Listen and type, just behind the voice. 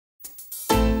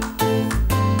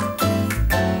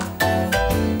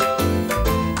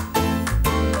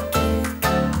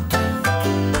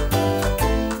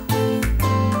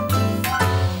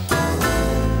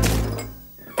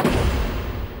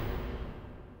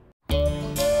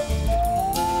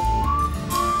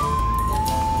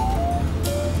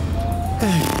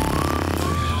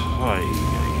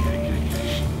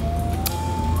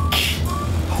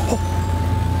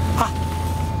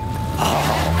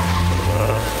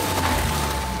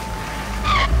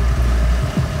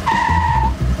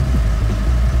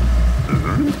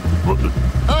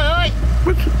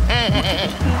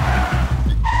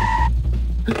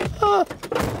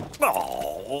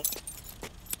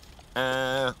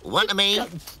One to me.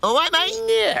 All right, mate?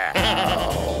 Yeah.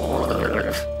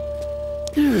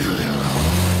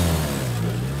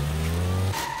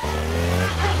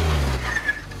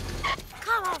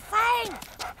 Come on, Fang.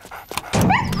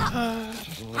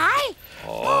 Hey,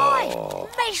 boy,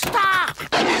 mister.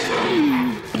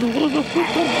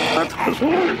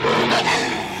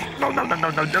 No.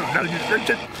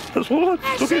 That's all right.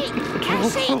 That's it.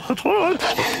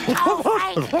 Oh,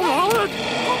 Fang. Good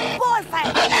boy, Fang.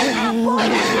 Good boy.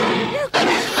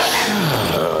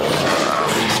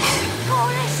 Oh,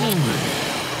 that's it.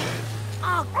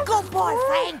 Oh, good boy,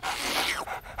 Fang.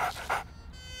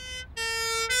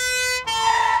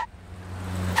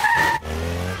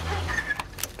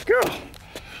 Go.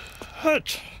 Hut.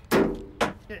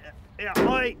 Yeah,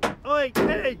 oi,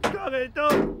 hey, come here,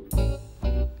 dog.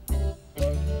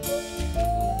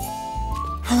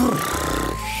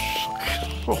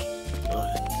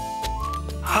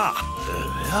 Ha!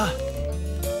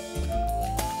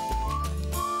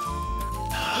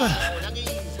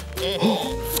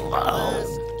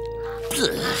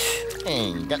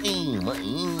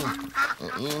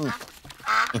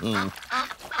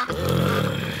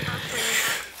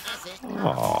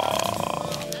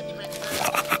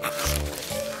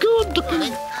 Good ducky.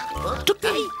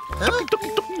 Ducky.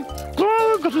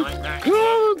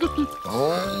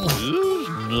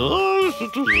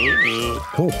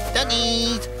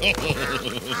 Duckies.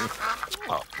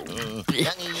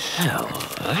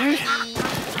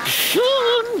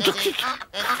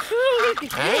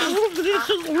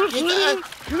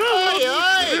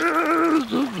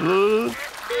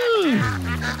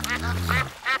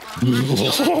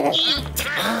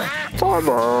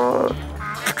 Bye-bye.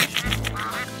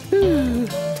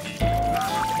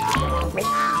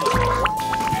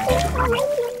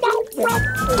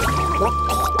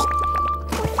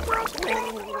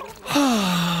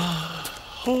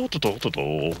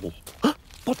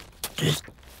 What is...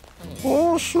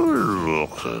 Oh, so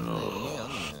looking.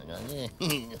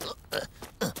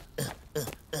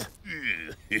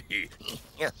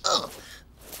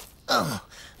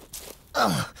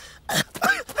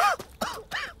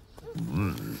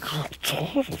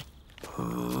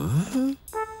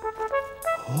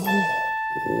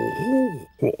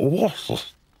 What's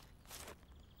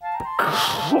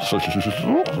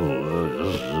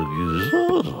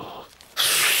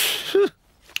this?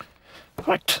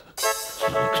 Right.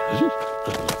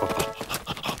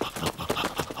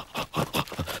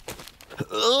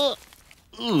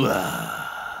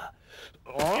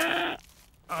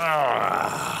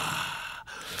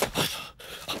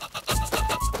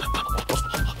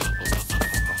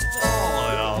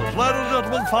 Ladies and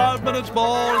gentlemen, 5 minutes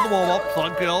more in the warm-up,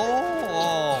 thank you.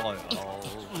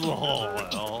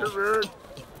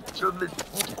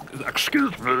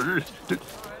 Excuse me.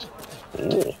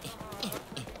 Oh.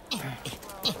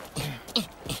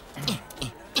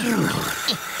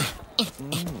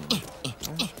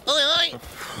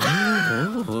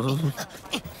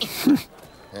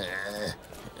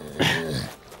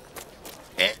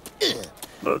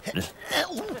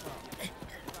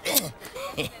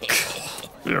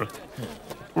 Here.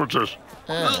 What's this?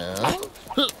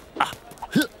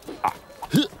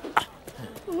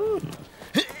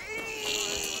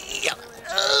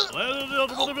 Ladies and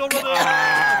gentlemen, if you're ready,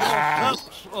 that's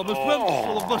Miss Prince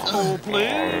for the preschool,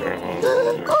 please.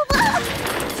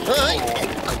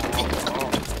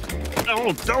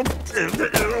 Oh, don't.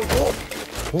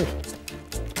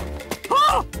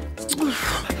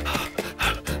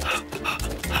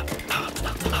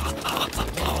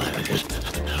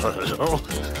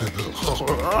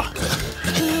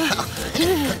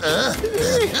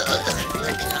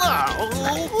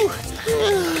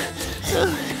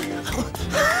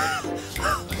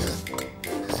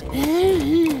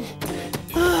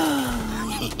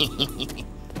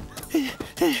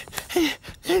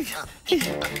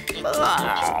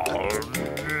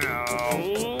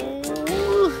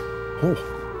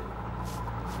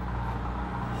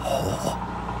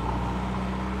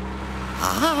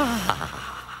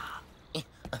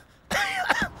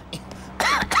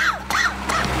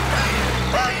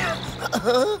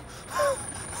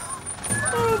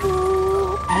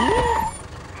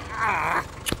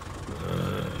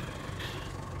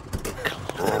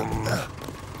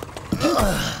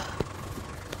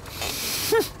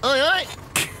 All right.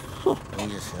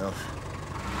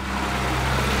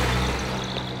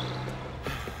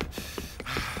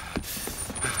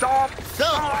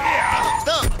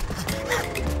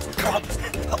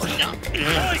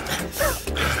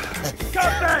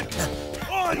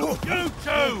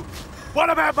 What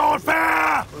about my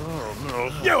fare?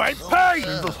 You ain't paid!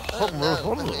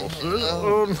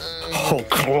 Oh,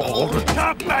 Claude.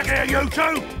 Come back here, you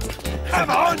two! Come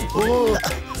on!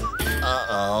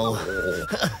 Uh-oh.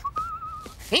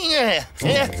 Here,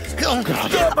 come.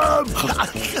 Stop him!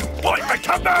 Oi, mate,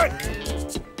 come back!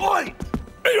 Oi!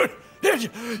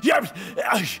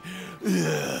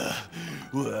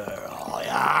 Where are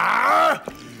ya?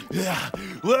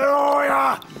 Where are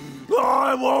ya?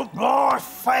 I want my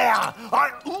fare!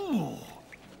 Ooh!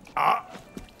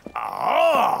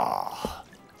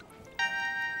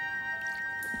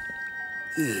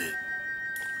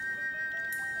 Just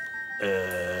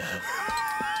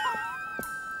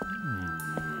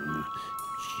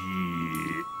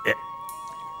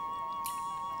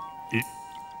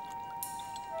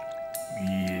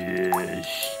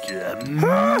a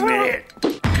minute.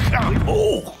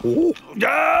 Oh!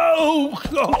 No!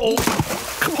 Oh!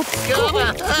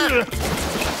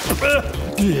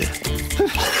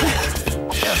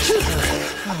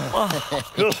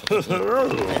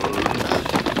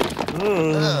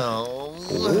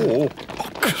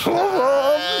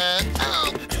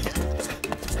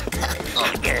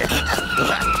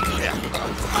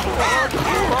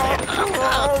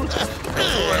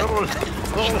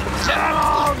 Come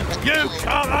on! You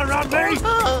can't outrun me!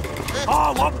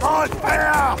 I want my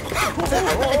fare!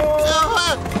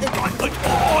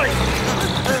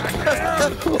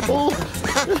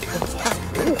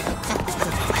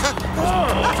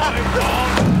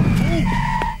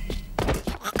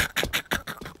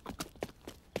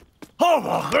 Oh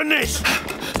my goodness!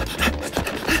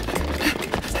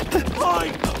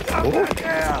 Oi! Come back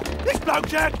here! This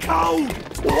bloke's out cold!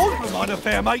 Never mind a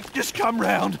fare, mate. Just come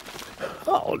round.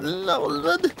 Oh,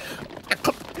 Lord. You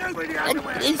with the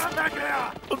underwear! Come back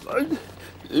here!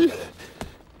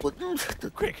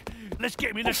 Quick, let's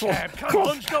get him in a cab. Come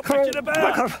on, stop bitching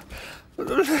about.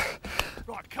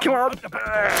 Right, come on. Up the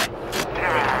back.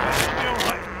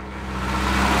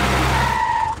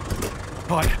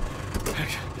 Right.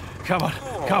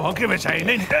 Come on, give us a hand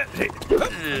in.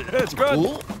 That's good.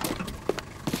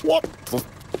 What the?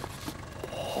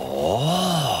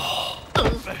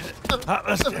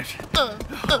 That's it.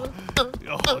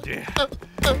 Oh, dear.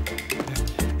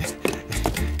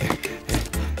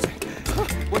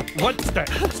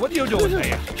 What are you doing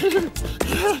there?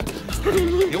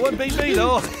 You wouldn't be me,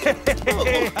 though.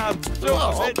 I'm so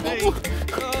upset, me.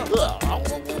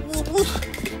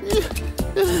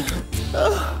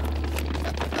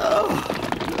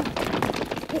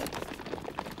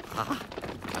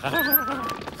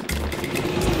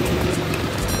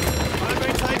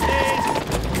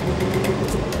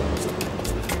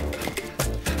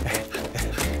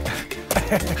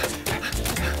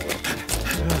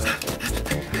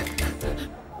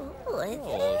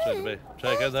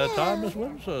 Taking their time as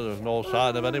well, so there's no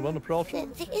sign of anyone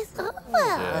approaching. It's over.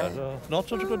 Yeah, not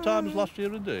such a good time as last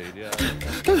year, indeed. Yeah.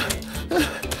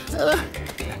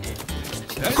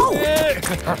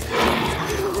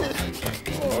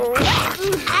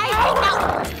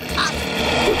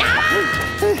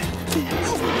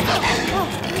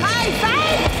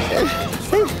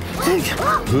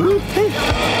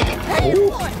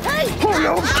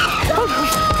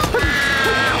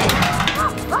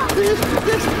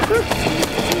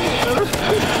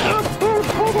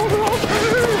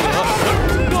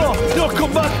 No,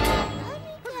 come back!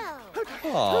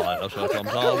 Oh, that's how comes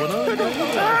our winner.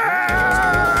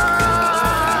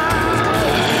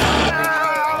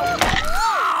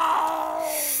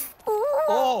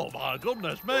 Oh, my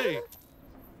goodness me!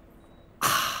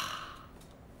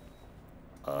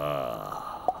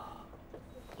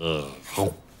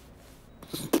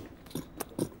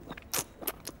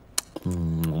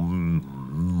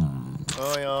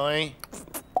 Oi, oi.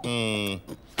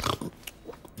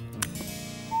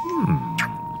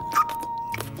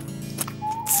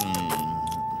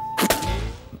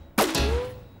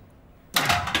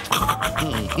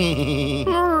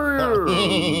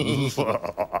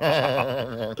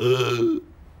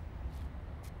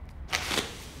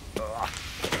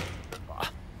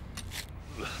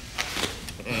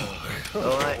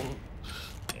 All right.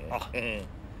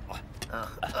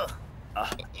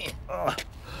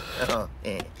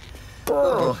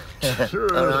 Oh,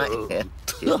 all right.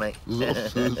 Excuse me.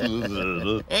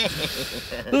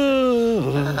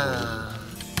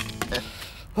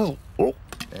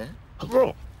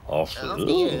 After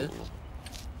you.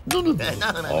 No.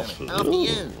 After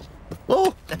you.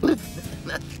 Oh.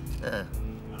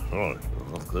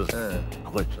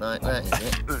 Right, all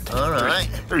right.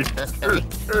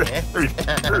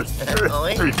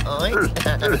 Oi.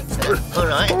 All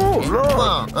right. Oh,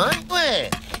 Lord. What?